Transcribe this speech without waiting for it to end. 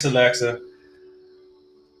Alexa.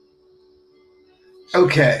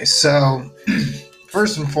 Okay, so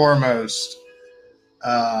first and foremost,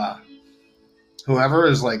 whoever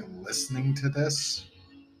is like listening to this,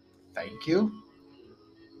 thank you.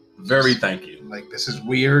 Very thank you. Like this is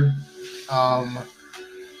weird. Like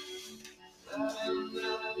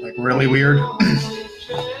really weird.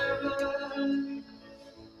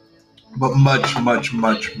 But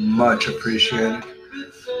much appreciated.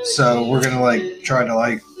 So we're gonna like try to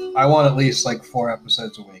like I want at least like 4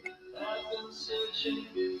 episodes a week.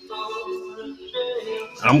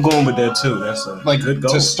 I'm going with that too. That's a Like good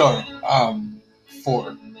goal. to start.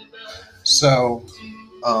 4. So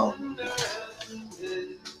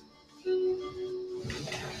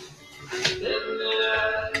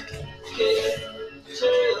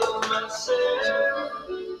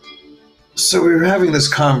So we were having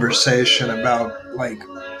this conversation about like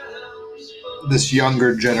this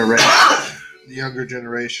younger generation, the younger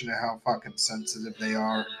generation, and how fucking sensitive they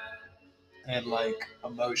are, and like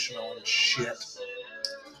emotional and shit.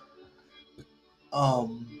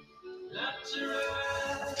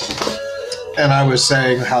 And I was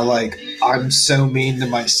saying how like I'm so mean to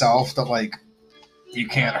myself that like you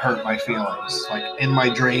can't hurt my feelings. Like in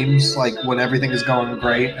my dreams, like when everything is going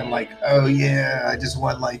great, and like, oh yeah, I just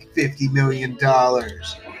won like $50 million.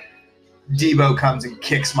 Debo comes and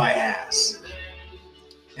kicks my ass.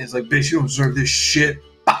 And it's like, bitch, you don't deserve this shit.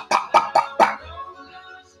 Bah, bah, bah, bah, bah.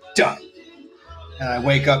 Done. And I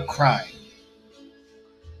wake up crying.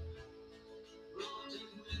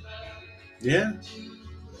 Yeah.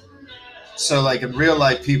 So like in real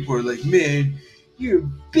life, people are like, man, you're a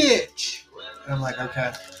bitch. And I'm like,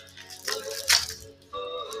 okay.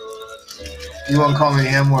 You won't call me the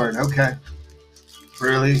M-word. Okay.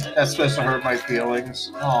 Really? That's supposed to hurt my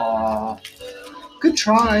feelings. Aww. Good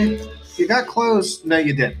try. You got close. No,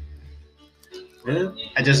 you didn't. Yeah.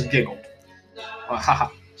 I just giggled.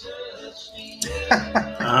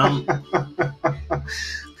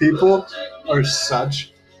 People are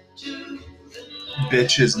such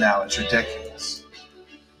bitches now. It's ridiculous.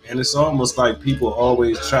 And it's almost like people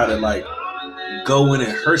always try to like go in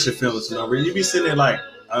and hurt your feelings for no reason. You be sitting there like,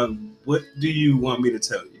 what do you want me to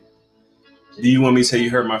tell you? Do you want me to tell you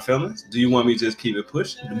hurt my feelings? Do you want me to just keep it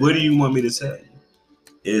pushing? What do you want me to tell you?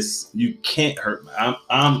 It's you can't hurt.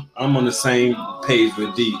 I'm on the same page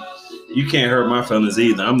with D. You can't hurt my feelings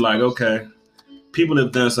either. I'm like, okay, people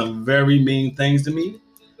have done some very mean things to me,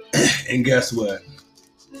 and guess what?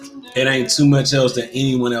 It ain't too much else that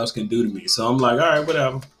anyone else can do to me. So I'm like, all right,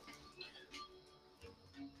 whatever.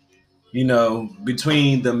 You know,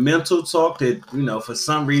 between the mental talk that, you know, for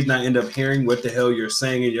some reason I end up hearing what the hell you're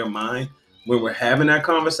saying in your mind when we're having that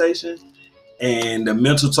conversation, and the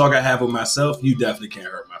mental talk I have with myself, you definitely can't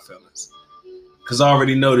hurt my feelings. Because I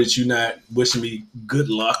already know that you're not wishing me good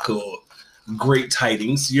luck or great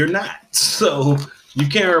tidings. You're not. So you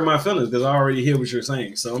can't hurt my feelings because I already hear what you're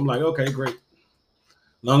saying. So I'm like, okay, great. As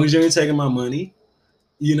long as you ain't taking my money,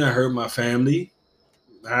 you're not hurting my family,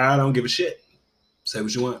 I don't give a shit. Say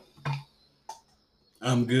what you want.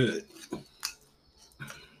 I'm good.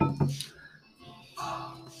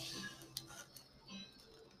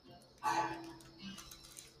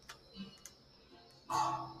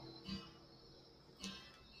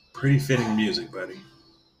 Pretty fitting music, buddy.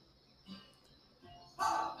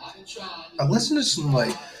 I listen to some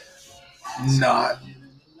like not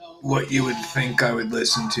what you would think I would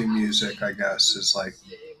listen to music, I guess. Is like,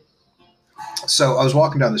 so I was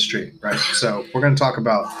walking down the street, right? So we're going to talk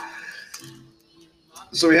about,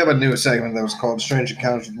 so we have a new segment that was called Strange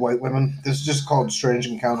Encounters with White Women. This is just called Strange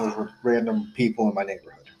Encounters with Random People in My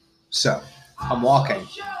Neighborhood. So I'm walking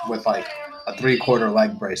with like a 3/4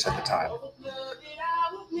 leg brace at the time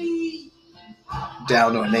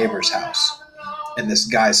down to a neighbor's house. And this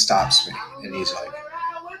guy stops me and he's like,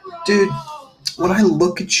 dude, when I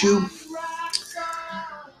look at you,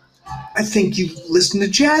 I think you listen to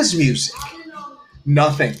jazz music.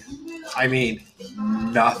 Nothing. I mean,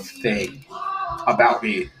 nothing about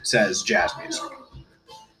me says jazz music.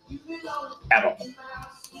 At all.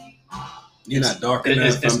 You're not dark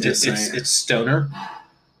enough. It's stoner.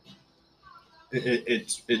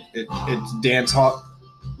 It's dance hop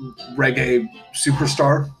reggae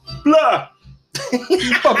superstar. Blah.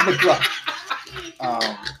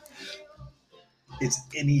 It's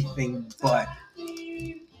anything but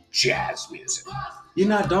jazz music. You're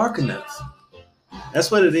not dark enough.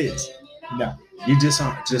 That's what it is. No. You just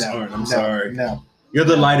aren't. I'm sorry. No. You're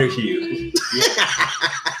the lighter hue.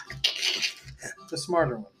 The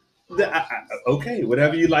smarter one. Okay,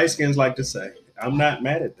 whatever you light skins like to say. I'm not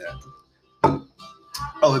mad at that.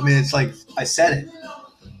 Oh, I mean, it's like I said it.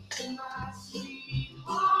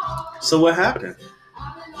 So what happened?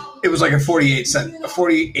 It was like a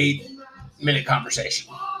 48-minute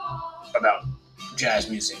conversation about jazz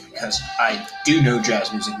music because I do know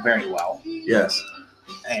jazz music very well. Yes.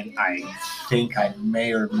 And I think I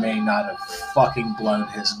may or may not have fucking blown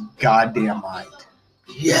his goddamn mind.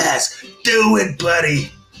 Yes, do it,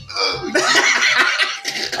 buddy.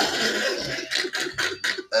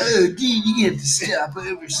 Oh, dude, you have to stop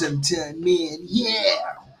over sometime, man.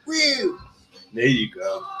 Yeah. Woo. There you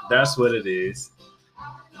go. That's what it is.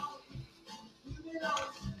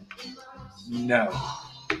 No.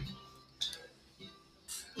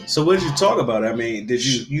 So what did you talk about? I mean, did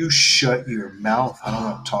you... You shut your mouth. I don't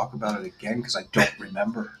want to talk about it again because I don't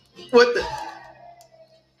remember. What the...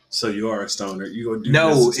 So you are a stoner. You go do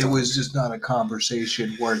No, this it was just not a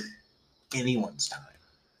conversation worth anyone's time.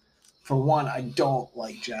 For one, I don't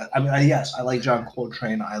like jazz. I mean, yes, I like John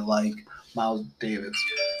Coltrane. I like Miles Davis.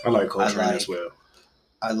 I like Coltrane as well.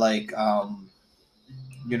 I like,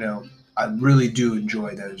 I really do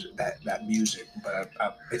enjoy that music, but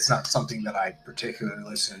it's not something that I particularly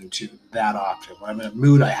listen to that often. When I'm in a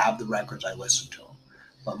mood, I have the records, I listen to them.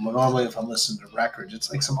 But normally, if I'm listening to records,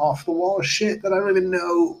 it's like some off-the-wall shit that I don't even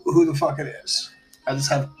know who the fuck it is. I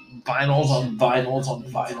just have vinyls on vinyls on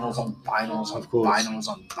vinyls on vinyls on vinyls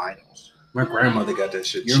on vinyls. My grandmother got that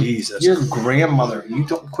shit. Jesus. Your grandmother, you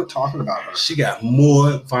don't quit talking about her. She got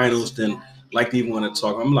more vinyls than like they want to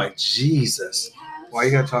talk. I'm like, Jesus. Why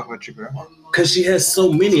you gotta talk about your grandma? Because she has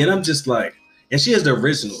so many, and I'm just like, and she has the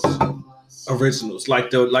originals,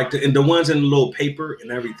 like the and the ones in the little paper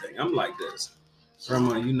and everything. I'm like this,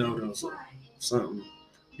 Grandma, you know those something.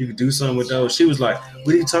 You could do something with those. She was like,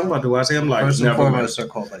 "What are you talking about, Duarte?" I'm like, first and never foremost, they're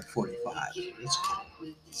called like 45.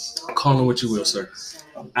 Call them what you will, sir.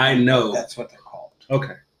 I know that's what they're called.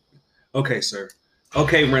 Okay, sir.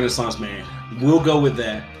 Okay, Renaissance man, we'll go with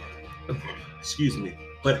that. Excuse me,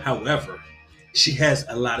 but however. She has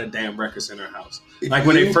a lot of damn records in her house. Like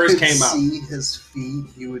when they first came out. See his feet,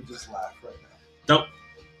 you would just laugh right now. Don't.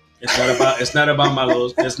 It's not about my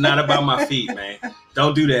little. It's not about my feet, man.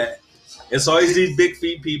 Don't do that. It's always these big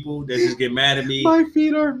feet people that just get mad at me. My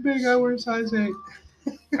feet aren't big. I wear size 8.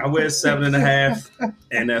 I wear 7.5,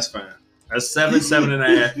 and that's fine. A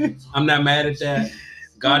 7.5. I'm not mad at that.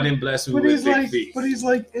 God didn't bless me with big feet. But he's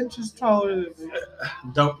like inches taller than me.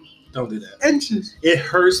 Don't do that. Inches. It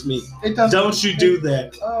hurts me. It doesn't. Don't you do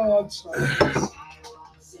that. Oh, I'm sorry.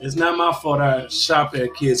 It's not my fault I shopped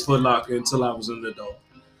at Kids Foot Locker until I was an adult.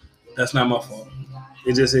 That's not my fault.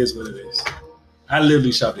 It just is what it is. I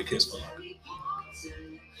literally shopped at Kids Foot Locker.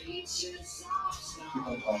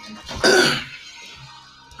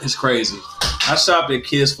 It's crazy. I shopped at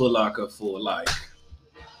Kids Foot Locker for like...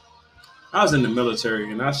 I was in the military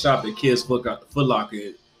and I shopped at Kids Foot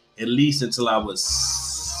Locker at least until I was...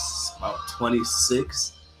 about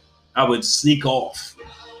 26, I would sneak off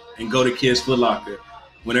and go to Kids Foot Locker.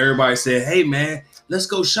 When everybody said, "Hey man, let's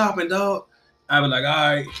go shopping, dog," I would be like,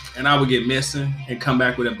 "All right," and I would get missing and come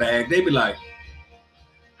back with a bag. They'd be like,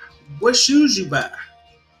 "What shoes you buy?"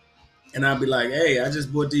 And I'd be like, "Hey, I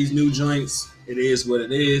just bought these new joints. It is what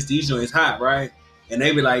it is. These joints hot, right?" And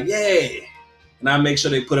they'd be like, "Yeah," and I make sure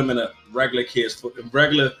they put them in a regular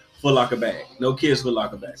Foot Locker bag. No Kids Foot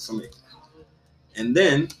Locker bag for me. And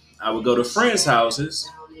then I would go to friends' houses,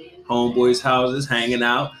 homeboys' houses, hanging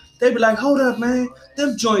out. They'd be like, "Hold up, man.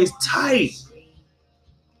 Them joints tight."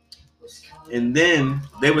 And then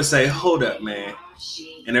they would say, "Hold up, man."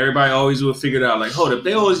 And everybody always would figure it out, like, "Hold up.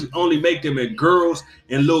 They always only make them in girls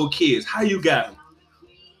and little kids. How you got them?"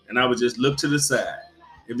 And I would just look to the side.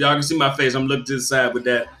 If y'all can see my face, I'm looking to the side with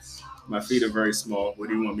that. My feet are very small. What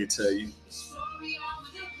do you want me to tell you?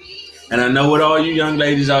 And I know what all you young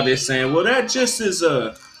ladies out there saying, "Well, that just is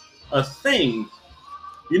a thing."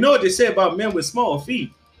 You know what they say about men with small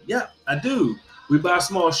feet? Yeah, I do. We buy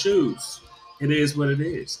small shoes. It is what it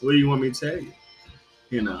is. What do you want me to tell you?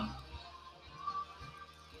 You know.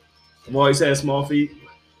 I've always had small feet.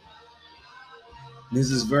 This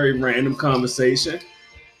is very random conversation.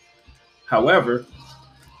 However,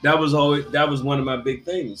 that was one of my big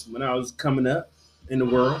things when I was coming up in the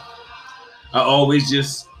world. I always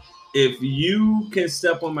just, if you can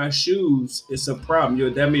step on my shoes, it's a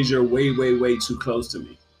problem. That means you're way, way, way too close to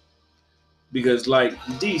me. Because like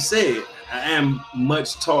D said, I am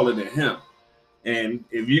much taller than him. And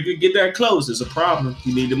if you could get that close, it's a problem.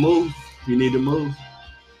 You need to move.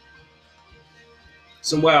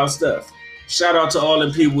 Some wild stuff. Shout out to all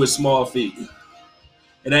the people with small feet.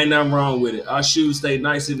 It ain't nothing wrong with it. Our shoes stay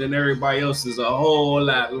nicer than everybody else's a whole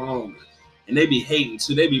lot longer. And they be hating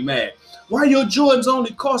too. They be mad. Why your Jordans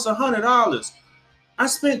only cost $100? I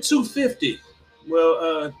spent $250.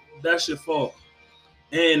 Well, that's your fault.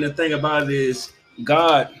 And the thing about it is,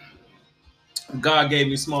 God gave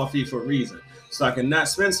me small feet for a reason, so I can not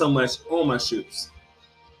spend so much on my shoes.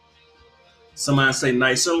 Somebody say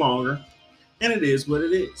nicer, longer, and it is what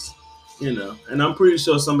it is, you know. And I'm pretty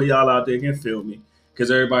sure some of y'all out there can feel me,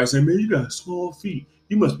 because everybody say, "Man, you got small feet.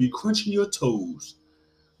 You must be crunching your toes."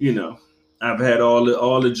 You know, I've had all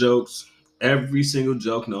the jokes, every single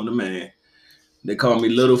joke known to man. They call me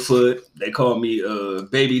Littlefoot. They call me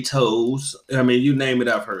Baby Toes. I mean, you name it,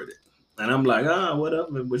 I've heard it. And I'm like, what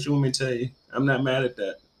up? What you want me to tell you? I'm not mad at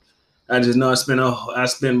that. I just know I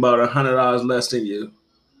spend about $100 less than you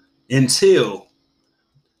until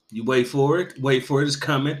you wait for it. Wait for it. It's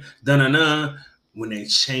coming. Dun-dun-dun. When they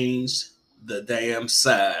changed the damn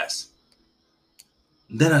size,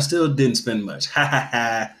 then I still didn't spend much. Ha ha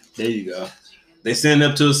ha. There you go. They sent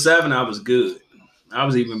up to a 7. I was good. I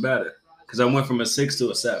was even better because I went from a 6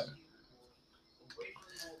 to a 7.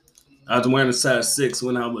 I was wearing a size 6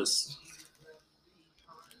 when I was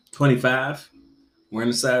 25. Wearing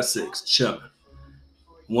a size 6, chilling.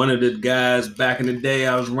 One of the guys back in the day,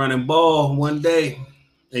 I was running ball one day,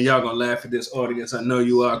 and y'all gonna laugh at this audience. I know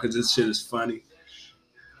you are, because this shit is funny.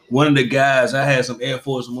 One of the guys, I had some Air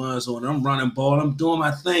Force Ones on. I'm running ball. I'm doing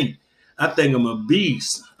my thing. I think I'm a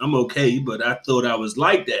beast. I'm okay, but I thought I was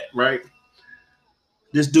like that, right?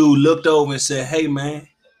 This dude looked over and said, "Hey, man,"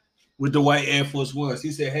 with the white Air Force Ones.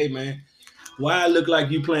 He said, "Hey, man, why I look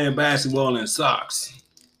like you playing basketball in socks?"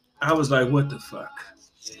 I was like, "What the fuck?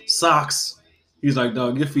 Socks?" He's like,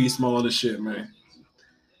 "Dog, your feet small as shit, man."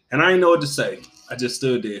 And I didn't know what to say. I just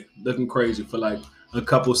stood there looking crazy for like a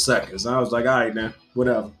couple seconds. I was like, all right, man,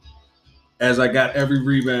 whatever. As I got every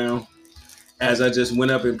rebound, as I just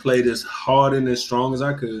went up and played as hard and as strong as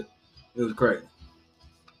I could, it was crazy.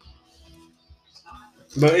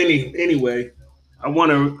 But anyway, I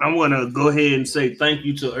wanna go ahead and say thank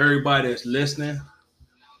you to everybody that's listening.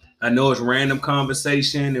 I know it's random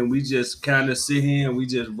conversation and we just kind of sit here and we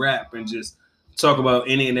just rap and just talk about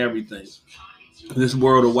any and everything. This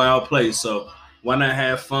world a wild place, so why not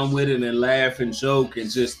have fun with it and laugh and joke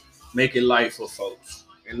and just make it light for folks?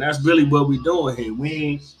 And that's really what we doing here. We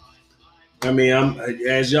ain't, I mean, I'm,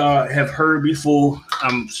 as y'all have heard before,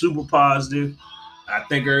 I'm super positive. I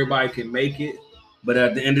think everybody can make it, but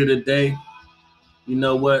at the end of the day, you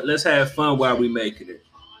know what? Let's have fun while we making it.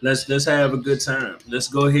 Let's have a good time. Let's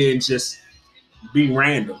go ahead and just be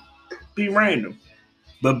random. Be random,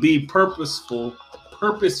 but be purposefully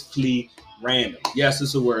random. Yes,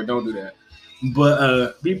 it's a word. Don't do that.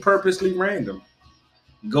 But be purposely random.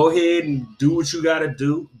 Go ahead and do what you gotta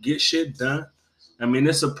do. Get shit done. I mean,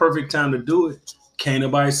 it's a perfect time to do it. Can't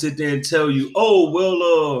nobody sit there and tell you, "Oh,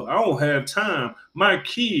 well, I don't have time. My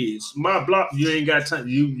kids, my block." You ain't got time.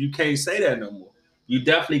 You can't say that no more. You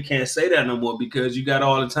definitely can't say that no more because you got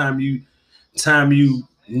all the time you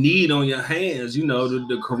need on your hands. You know,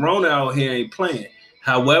 the corona out here ain't playing.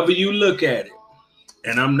 However you look at it,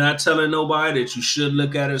 and I'm not telling nobody that you should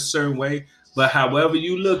look at it a certain way, but however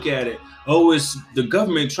you look at it, oh, it's the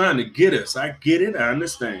government trying to get us. I get it. I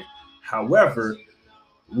understand. However,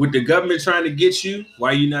 with the government trying to get you,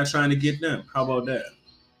 why are you not trying to get them? How about that?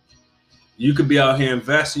 You could be out here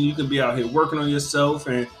investing. You could be out here working on yourself.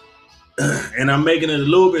 And I'm making it a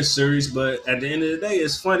little bit serious, but at the end of the day,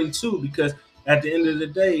 it's funny too, because at the end of the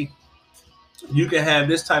day, you can have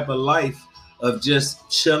this type of life of just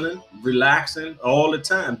chilling, relaxing all the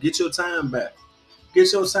time. Get your time back.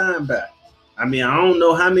 Get your time back. I mean, I don't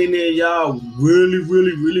know how many of y'all really,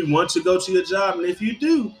 really, really want to go to your job. And if you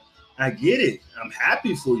do, I get it. I'm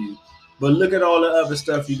happy for you. But look at all the other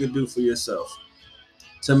stuff you can do for yourself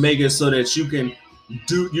to make it so that you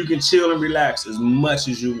can chill and relax as much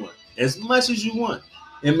as you want. As much as you want.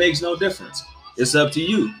 It makes no difference. It's up to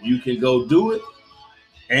you. You can go do it.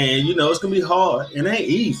 And you know, it's gonna be hard. It ain't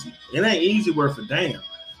easy. It ain't easy worth a damn.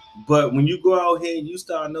 But when you go out here and you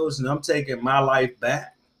start noticing I'm taking my life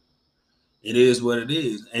back, it is what it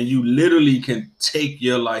is. And you literally can take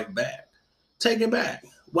your life back. Take it back.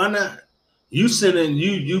 Why not? You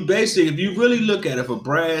basically, if you really look at it for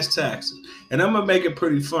brass taxes, and I'm gonna make it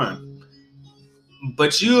pretty fun,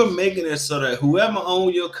 but you're making it so that whoever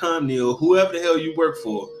owns your company or whoever the hell you work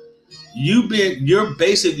for, you're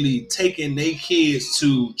basically taking their kids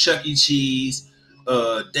to Chuck E. Cheese,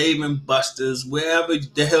 Dave and Buster's, wherever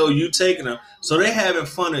the hell you taking them, so they're having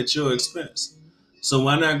fun at your expense. So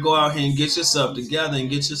why not go out here and get yourself together and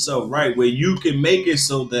get yourself right, where you can make it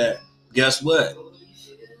so that, guess what?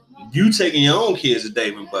 You taking your own kids to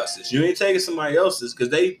Dave and Buster's. You ain't taking somebody else's because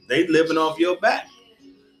they living off your back.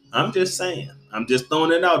 I'm just saying. I'm just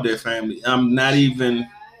throwing it out there, family. I'm not even,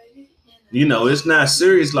 it's not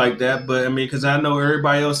serious like that. But I mean, because I know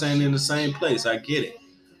everybody else ain't in the same place. I get it.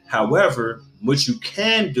 However, what you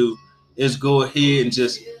can do is go ahead and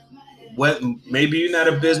just maybe you're not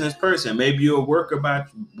a business person. Maybe you're a worker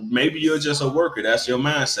maybe you're just a worker. That's your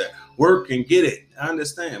mindset. Work and get it. I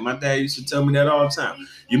understand. My dad used to tell me that all the time.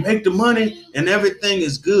 You make the money and everything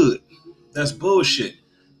is good. That's bullshit.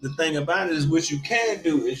 The thing about it is what you can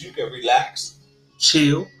do is you can relax,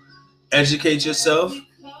 chill, educate yourself,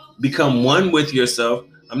 become one with yourself.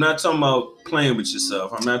 I'm not talking about playing with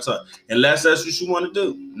yourself. I'm not talking, unless that's what you want to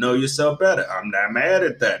do. Know yourself better. I'm not mad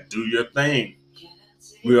at that. Do your thing.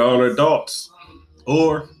 We're all adults.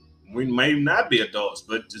 Or we may not be adults,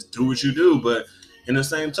 but just do what you do. But in the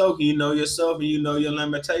same token, you know yourself and you know your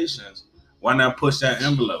limitations. Why not push that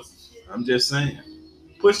envelope? I'm just saying.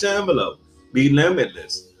 Push the envelope. Be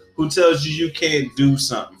limitless. Who tells you you can't do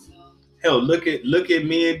something? Hell, look at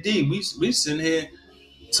me and D. We sitting here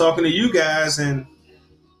talking to you guys, and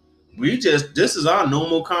this is our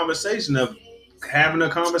normal conversation of having a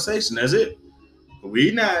conversation. That's it.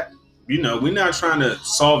 We're not trying to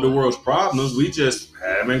solve the world's problems. We just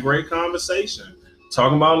having great conversation,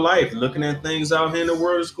 talking about life, looking at things out here in the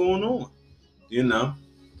world that's going on.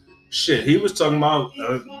 Shit, he was talking about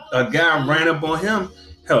a guy ran up on him.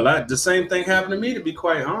 Hell, the same thing happened to me, to be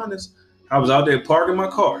quite honest. I was out there parking my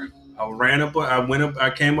car.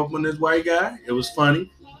 I came up on this white guy. It was funny.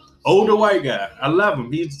 Older white guy. I love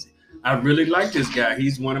him. I really like this guy.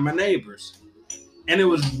 He's one of my neighbors. And it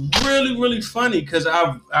was really, really funny because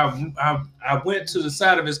I went to the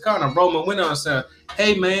side of his car and I rolled my window and said,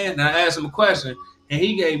 "Hey, man," and I asked him a question. And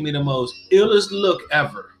he gave me the most illest look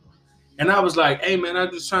ever. And I was like, "Hey, man,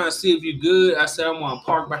 I'm just trying to see if you're good." I said, "I want to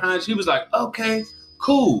park behind you." He was like, "Okay,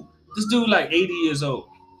 cool." This dude like 80 years old.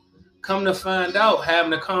 Come to find out,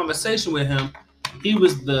 having a conversation with him, he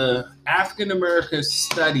was the African American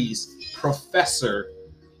Studies professor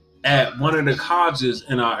at one of the colleges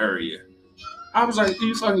in our area. I was like, "Are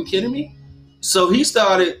you fucking kidding me?" So he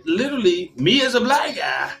started, literally, me as a black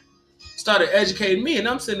guy, started educating me. And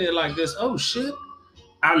I'm sitting there like this, oh shit.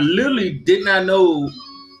 I literally did not know.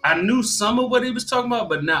 I knew some of what he was talking about,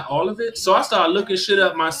 but not all of it. So I started looking shit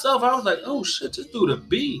up myself. I was like, oh shit, this dude a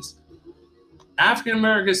beast. African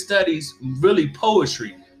American Studies, really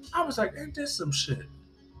poetry. I was like, ain't this some shit?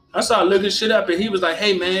 I started looking shit up and he was like,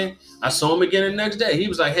 "Hey man," I saw him again the next day. He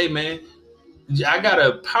was like, "Hey man, I got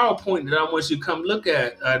a PowerPoint that I want you to come look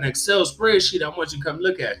at, an Excel spreadsheet I want you to come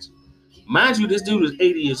look at." Mind you, this dude is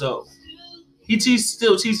 80 years old. He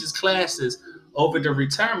still teaches classes over at the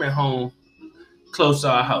retirement home close to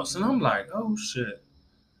our house. And I'm like, oh shit.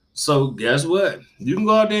 So guess what? You can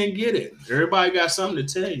go out there and get it. Everybody got something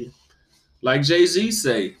to tell you. Like Jay-Z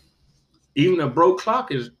say, even a broke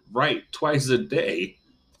clock is right twice a day.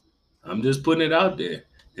 I'm just putting it out there.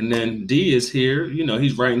 And then D is here.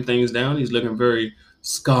 He's writing things down. He's looking very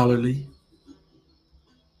scholarly.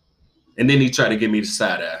 And then he tried to give me the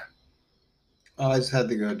side eye. I just had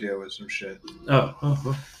to go deal with some shit. Oh.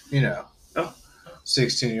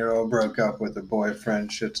 16-year-old broke up with her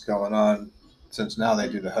boyfriend. Shit's going on. Since now they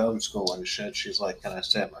do the homeschool and shit, she's like, "Can I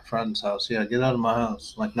stay at my friend's house?" "Yeah, get out of my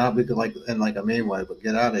house." Like, not because in a mean way, but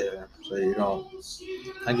get out of here so you don't.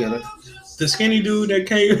 I get it. The skinny dude that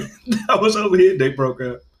came, that was over here, they broke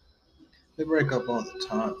up. They break up all the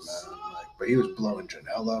time, man. But he was blowing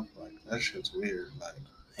Janelle up. Like, that shit's weird.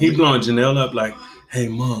 He blowing Janelle up like, "Hey,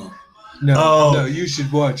 mom. No, you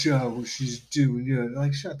should watch what she's doing." Yeah,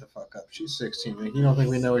 like, shut the fuck up. She's 16. Like, you don't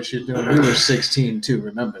think we know what she's doing? We were 16 too.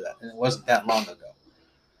 Remember that? And it wasn't that long ago.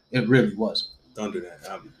 It really wasn't. Don't do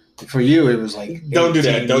that. For you, it was like don't do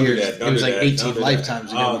that. Don't do that. It was like 18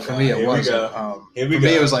 lifetimes ago. For me, it wasn't. For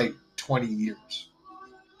me, it was like 20 years.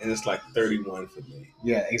 And it's like 31 for me.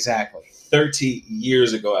 Yeah, exactly. 30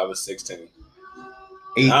 years ago, I was 16.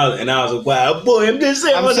 And I was a wild boy. I'm just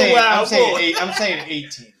saying, I'm saying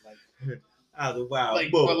 18. I was a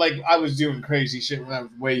wild boy. But I was doing crazy shit when I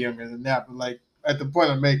was way younger than that. But at the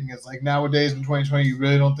point I'm making, it's like nowadays in 2020, you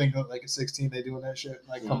really don't think like at 16 they doing that shit.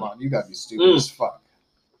 Like, come on, you gotta be stupid as fuck.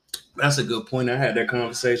 That's a good point. I had that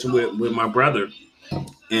conversation with my brother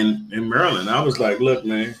in Maryland. I was like, "Look,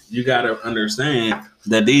 man, you gotta understand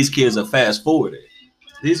that these kids are fast forwarded.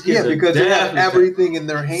 These kids, because they have everything in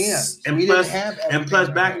their hands. And plus,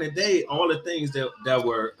 back in the day, all the things that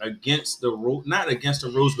were against the rule, not against the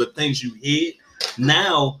rules, but things you hid,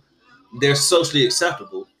 now they're socially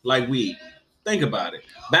acceptable, like weed. Think about it.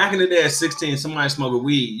 Back in the day at 16, somebody smoking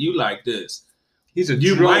weed, you like this. He's a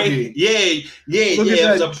junkie.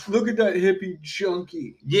 Look at that hippie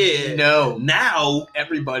junkie. Yeah. No. Now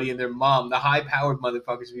everybody and their mom, the high-powered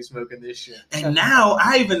motherfuckers, be smoking this shit. And now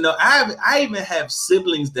I even have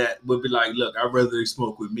siblings that would be like, "Look, I'd rather they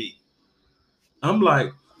smoke with me." I'm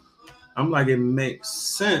like, I'm like, it makes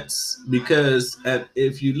sense because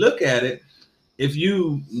if you look at it, if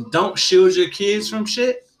you don't shield your kids from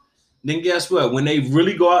shit, then guess what? When they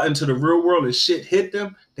really go out into the real world and shit hit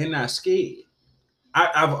them, they're not scared.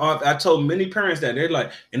 I told many parents that they're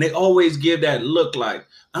like, and they always give that look like,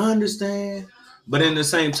 I understand. But in the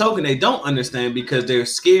same token, they don't understand because they're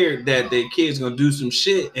scared that their kid's gonna do some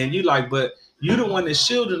shit. And you like, but you the one that's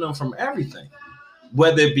shielding them from everything.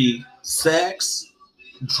 Whether it be sex,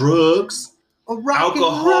 drugs,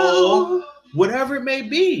 alcohol, whatever it may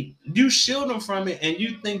be. You shield them from it and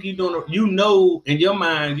you think you're doing you know in your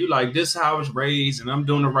mind, you like, this is how I was raised and I'm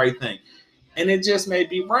doing the right thing. And it just may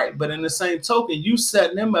be right. But in the same token, you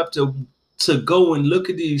setting them up to go and look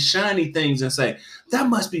at these shiny things and say, that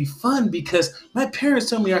must be fun because my parents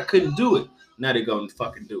told me I couldn't do it. Now they're going to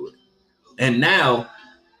fucking do it. And now,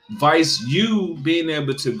 vice you being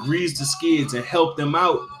able to grease the skids and help them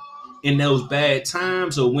out in those bad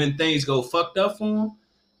times or when things go fucked up for them,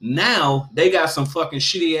 now they got some fucking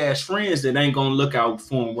shitty ass friends that ain't going to look out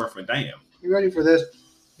for them worth a damn. You ready for this?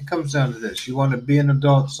 It comes down to this. You want to be an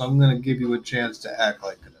adult, so I'm going to give you a chance to act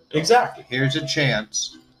like an adult. Exactly. Here's a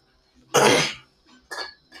chance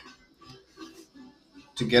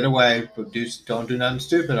to get away, but don't do nothing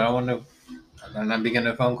stupid. I don't want to. I'm not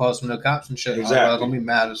beginning to phone calls from the cops and shit. Exactly. I'm going to be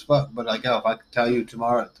mad as fuck. But like, yo, if I could tell you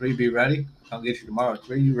tomorrow at 3, be ready. I'll get you tomorrow at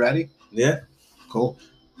 3. You ready? Yeah. Cool.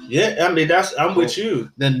 Yeah, I mean, I'm cool. With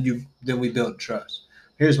you. Then we build trust.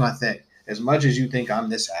 Here's my thing. As much as you think I'm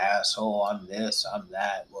this asshole, I'm this, I'm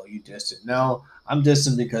that, well, you distant. No, I'm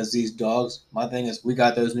distant because these dogs, my thing is we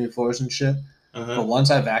got those new floors and shit. But once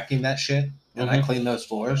I vacuum that shit and I clean those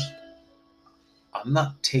floors, I'm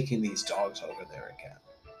not taking these dogs over there again.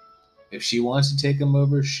 If she wants to take them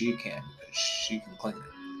over, she can because she can clean it.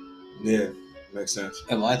 Yeah, makes sense.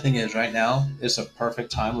 And my thing is right now, it's a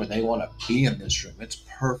perfect time where they want to be in this room. It's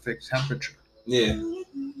perfect temperature. Yeah.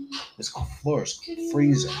 This floor is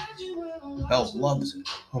freezing. Belle loves it.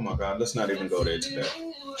 Oh my God, let's not even go there today.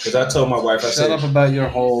 Because I told my wife, Shut up about your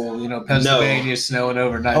whole, Pennsylvania snowing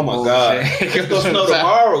overnight. Oh my God, it's gonna snow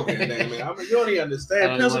tomorrow. Goddamn it! I mean, you don't even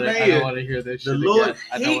understand Pennsylvania. I don't want to hear this shit. The Lord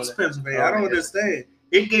hates Pennsylvania. I don't understand.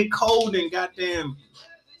 It get cold in goddamn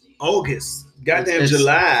August. Goddamn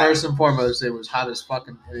July. First and foremost, it was hot as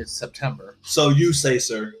fucking. It's September. So you say,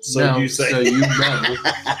 sir. You say. So you know.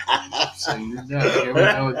 So you know. Here we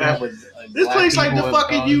go again with this place like the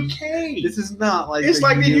fucking UK. This is not like. It's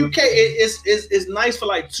like the UK. It's nice for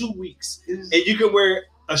like 2 weeks, and you can wear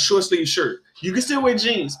a short sleeve shirt. You can still wear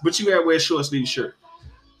jeans, but you gotta wear a short sleeve shirt.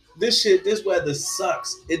 This weather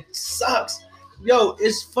sucks. It sucks. Yo,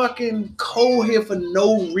 it's fucking cold here for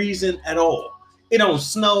no reason at all. It don't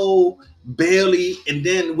snow. Barely, and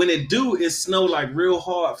then when it do, it snow like real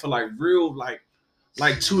hard for like real like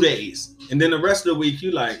 2 days, and then the rest of the week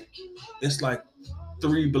you like it's like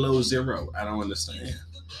 3 below zero. I don't understand.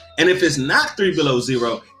 And if it's not 3 below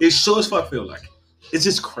zero, it sure as fuck feel like it. It's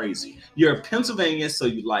just crazy. You're a Pennsylvanian, so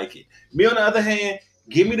you like it. Me on the other hand,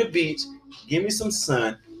 give me the beach, give me some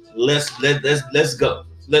sun. Let's go.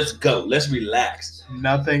 Let's go. Let's relax.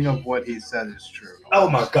 Nothing of what he said is true. Oh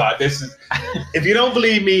my God, this is. If you don't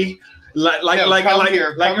believe me. Like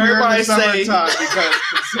everybody say, because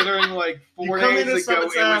considering like 4 days ago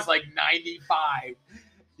it was like 95,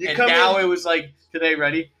 and now it was like today.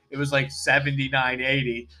 Ready? It was like 79,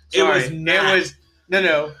 80. Sorry, it was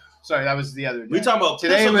no. Sorry, that was the other day. We talking about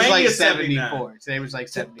today. It was like 74. 79. Today was like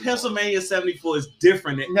 74. Pennsylvania 74 is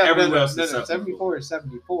different than everywhere else. No, 74 is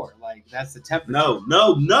 74. Like that's the temperature.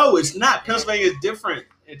 No, it's not. Pennsylvania is different.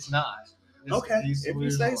 It's not. Okay, if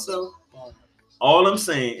you say so. All I'm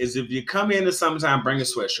saying is if you come in the summertime, bring a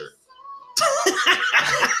sweatshirt.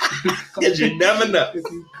 Because you never know. If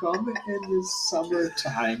you come in the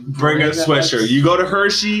summertime, bring a sweatshirt. You go to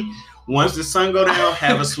Hershey, once the sun go down,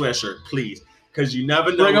 have a sweatshirt, please. Because you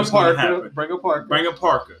never know what's going to happen. Bring a Parker. Bring a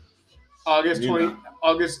Parker. August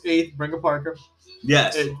 8th, bring a Parker.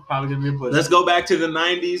 Yes. It's probably going to be a blizzard. Let's go back to the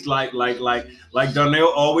 90s like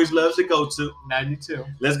Darnell always loves to go to. 92.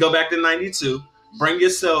 Let's go back to 92. Bring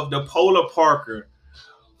yourself the Polar Parker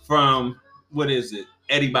from, what is it?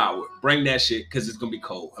 Eddie Bauer. Bring that shit because it's going to be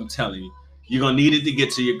cold. I'm telling you. You're going to need it to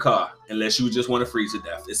get to your car unless you just want to freeze to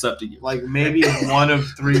death. It's up to you. Like maybe one of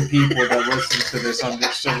 3 people that listened to this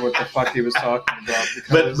understood what the fuck he was talking about.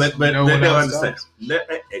 But no one else understand.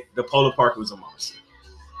 The Polar Parker was a monster.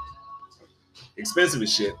 Expensive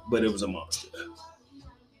as shit, but it was a monster.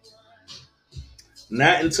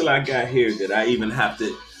 Not until I got here did I even have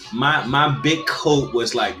to... My big coat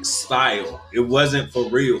was like style. It wasn't for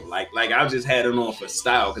real. Like I just had it on for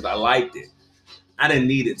style because I liked it. I didn't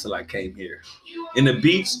need it till I came here. In the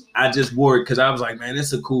beach, I just wore it because I was like, man,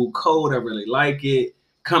 it's a cool coat. I really like it.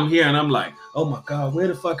 Come here and I'm like, oh my God, where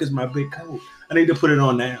the fuck is my big coat? I need to put it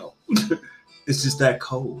on now. It's just that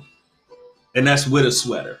cold. And that's with a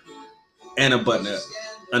sweater and a button up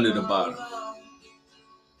under the bottom.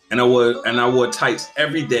 And I wore tights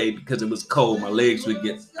every day because it was cold. My legs would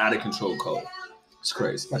get out of control cold. It's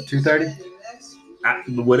crazy. What, 230?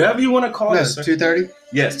 Whatever you want to call it. 230?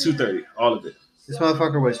 Yes, 230. All of it. This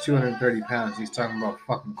motherfucker weighs 230 pounds. He's talking about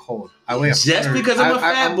fucking cold. I weigh just because I'm a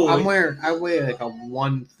fat boy. I weigh like a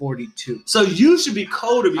 142. So you should be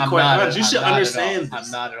cold to be quite honest. You should understand this.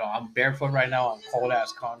 I'm not at all. I'm barefoot right now on cold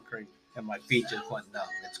ass concrete, and my feet just went numb.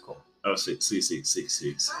 It's cold. Oh, see.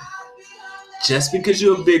 Just because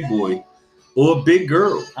you're a big boy or a big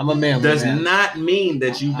girl, I'm a man. Does not mean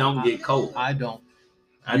that you don't get cold. I don't.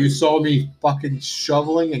 You saw me fucking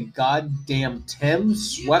shoveling in goddamn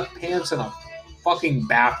Tim's sweatpants and a fucking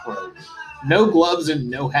bathrobe. No gloves and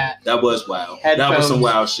no hat. That was wild. That was some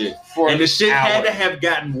wild shit. And the shit had to have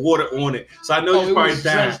gotten water on it. So I know you probably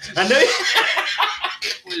dying. I know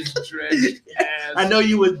it was drenched ass. I know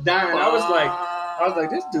you was dying. I was like,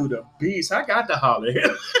 this dude a beast. I got to holler.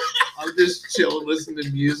 I'm just chilling, listening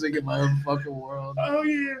to music in my own fucking world. Oh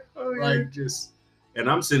yeah. Like just. And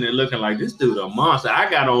I'm sitting there looking like this dude a monster. I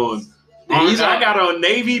got on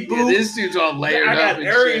navy boots. Yeah, this dude's all layered up. I got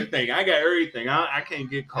everything. I can't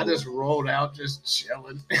get cold. I just rolled out, just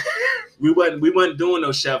chilling. we wasn't doing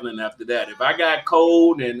no shoveling after that. If I got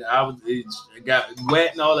cold and it got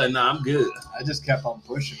wet and all that, I'm good. I just kept on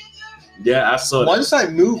pushing. Yeah, I saw. Once I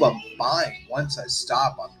move, I'm fine. Once I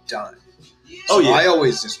stop, I'm done. So yeah. I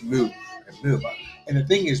always just move and move. And the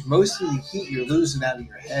thing is, most of the heat you're losing out of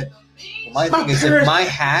your head. Well, my thing is, if my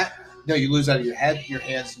hat, no, you lose out of your head, your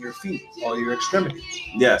hands, and your feet, all your extremities.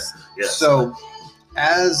 Yes. So,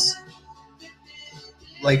 if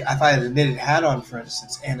I had a knitted hat on, for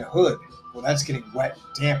instance, and a hood, well, that's getting wet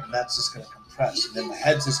and damp, and that's just going to compress, and then my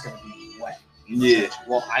head's just going to be wet. Yeah.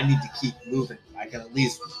 Well, I need to keep moving. I can at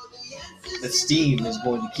least, the steam is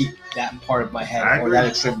going to keep that part of my head or that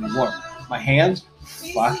extremity warm. My hands,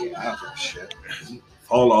 fuck it, I don't give a shit.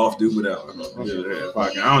 Fall off, do whatever.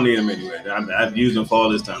 I don't need them anyway. I've used them for all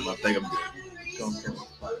this time. I think I'm good.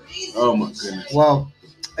 Oh my goodness. Well,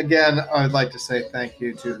 again, I'd like to say thank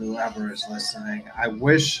you to whoever is listening. I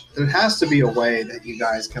wish there has to be a way that you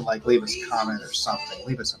guys can leave us a comment or something.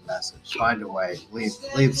 Leave us a message. Find a way.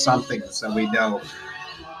 Leave something so we know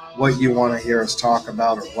what you want to hear us talk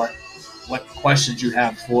about or what questions you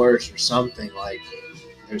have for us or something.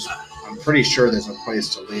 I'm pretty sure there's a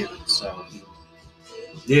place to leave it. So.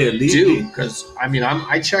 Yeah, do because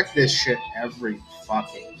I check this shit every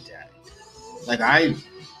fucking day. I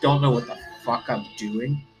don't know what the fuck I'm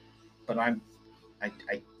doing, but I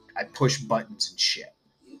push buttons and shit.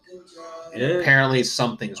 And apparently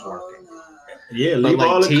something's working. Yeah, leave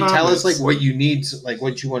all the comments. Tell us what you need,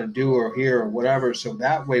 what you want to do or hear or whatever, so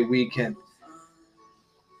that way we can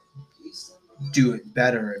do it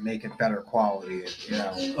better and make it better quality.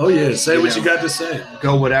 Oh yeah, say what you got to say.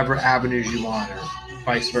 Go whatever avenues you want or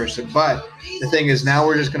vice versa. But the thing is, now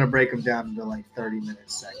we're just going to break them down into 30-minute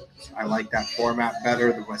segments. I like that format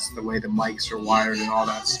better, the way the mics are wired and all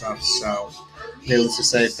that stuff. So needless to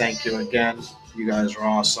say, thank you again. You guys are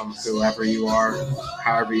awesome. Whoever you are,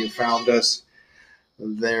 however you found us,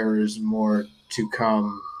 there is more to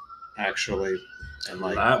come actually in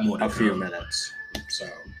a few minutes. So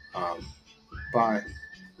bye.